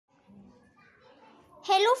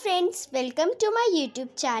Hello friends, welcome to my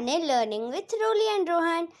YouTube channel Learning with Roli and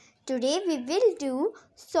Rohan. Today we will do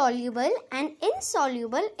soluble and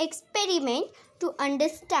insoluble experiment to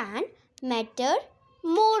understand matter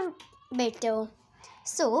more better.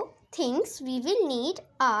 So things we will need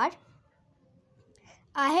are,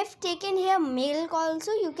 I have taken here milk also,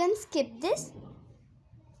 you can skip this.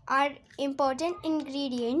 Our important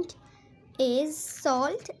ingredient is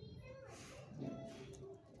salt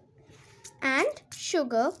and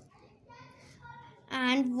sugar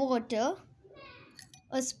and water,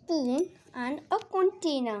 a spoon and a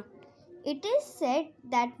container. It is said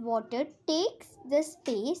that water takes the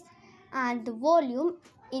space and the volume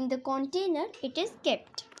in the container it is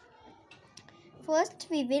kept. First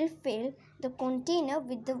we will fill the container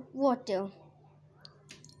with the water.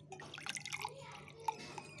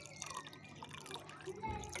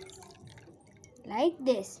 Like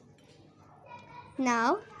this.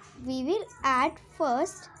 Now we will add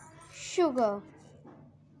first sugar.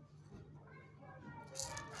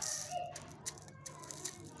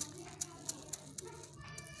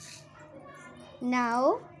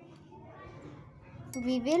 Now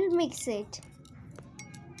we will mix it.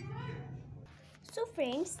 So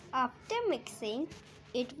friends, after mixing,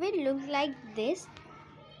 it will look like this.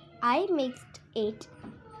 I mixed it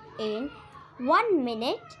in 1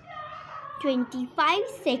 minute 25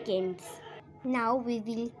 seconds. Now we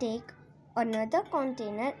will take another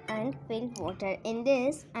container and fill water in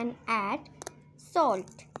this and add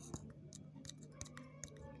salt.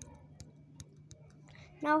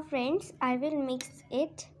 Now friends, I will mix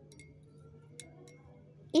it.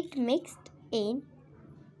 It mixed in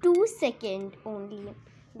 2 seconds only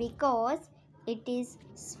because it is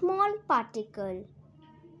small particle.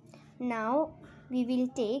 Now we will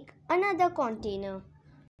take another container.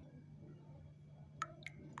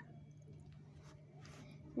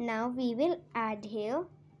 Now we will add here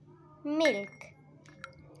milk.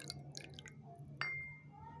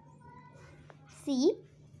 See,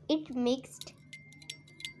 it mixed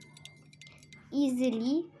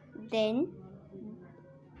easily than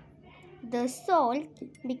the salt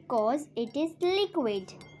because it is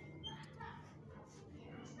liquid.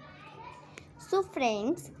 So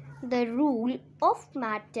friends, the rule of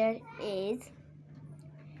matter is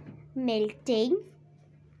melting,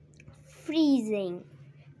 freezing.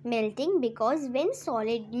 Melting because when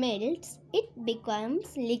solid melts, it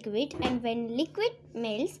becomes liquid, and when liquid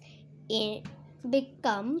melts, it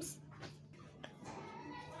becomes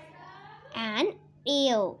an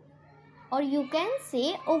air, or you can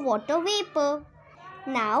say a water vapor.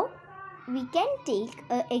 Now we can take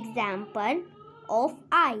an example of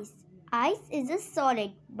ice. Ice is a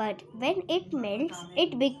solid, but when it melts,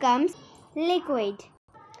 it becomes liquid.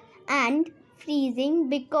 And freezing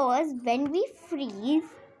because when we freeze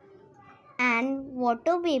and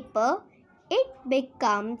water vapor, it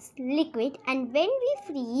becomes liquid, and when we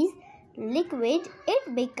freeze liquid,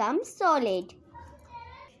 it becomes solid.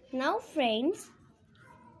 Now friends,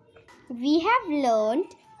 we have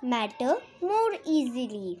learned matter more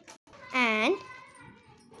easily, and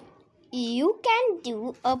you can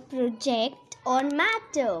do a project on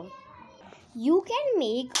matter. You can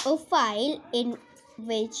make a file in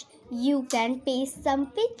which you can paste some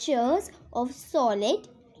pictures of solid,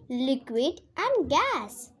 liquid and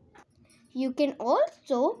gas. You can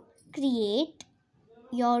also create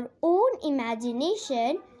your own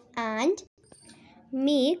imagination and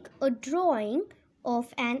make a drawing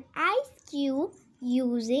of an ice cube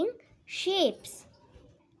using shapes,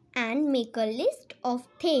 and make a list of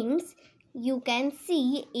things you can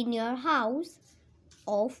see in your house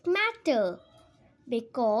of matter,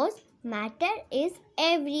 because matter is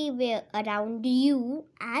everywhere around you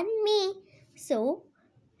and me. So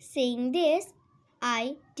saying this,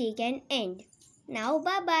 I take an end. Now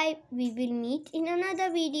bye bye. We will meet in another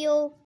video.